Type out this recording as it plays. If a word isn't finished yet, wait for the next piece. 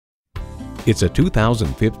It's a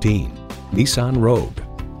 2015 Nissan Rogue.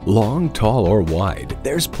 Long, tall, or wide,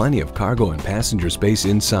 there's plenty of cargo and passenger space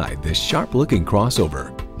inside this sharp-looking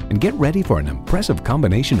crossover. And get ready for an impressive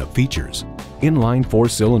combination of features: inline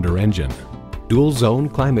 4-cylinder engine, dual-zone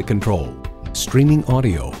climate control, streaming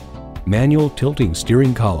audio, manual tilting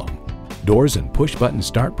steering column, doors and push-button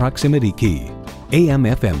start proximity key,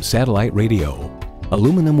 AM/FM satellite radio,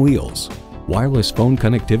 aluminum wheels, wireless phone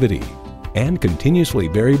connectivity, and continuously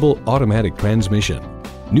variable automatic transmission.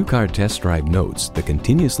 New Car Test Drive notes the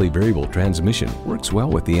continuously variable transmission works well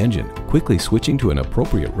with the engine, quickly switching to an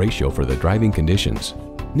appropriate ratio for the driving conditions.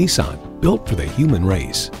 Nissan, built for the human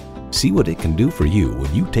race. See what it can do for you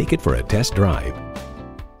when you take it for a test drive.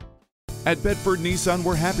 At Bedford Nissan,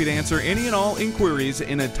 we're happy to answer any and all inquiries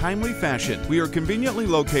in a timely fashion. We are conveniently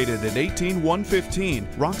located at 18115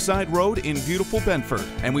 Rockside Road in beautiful Bedford,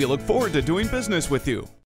 and we look forward to doing business with you.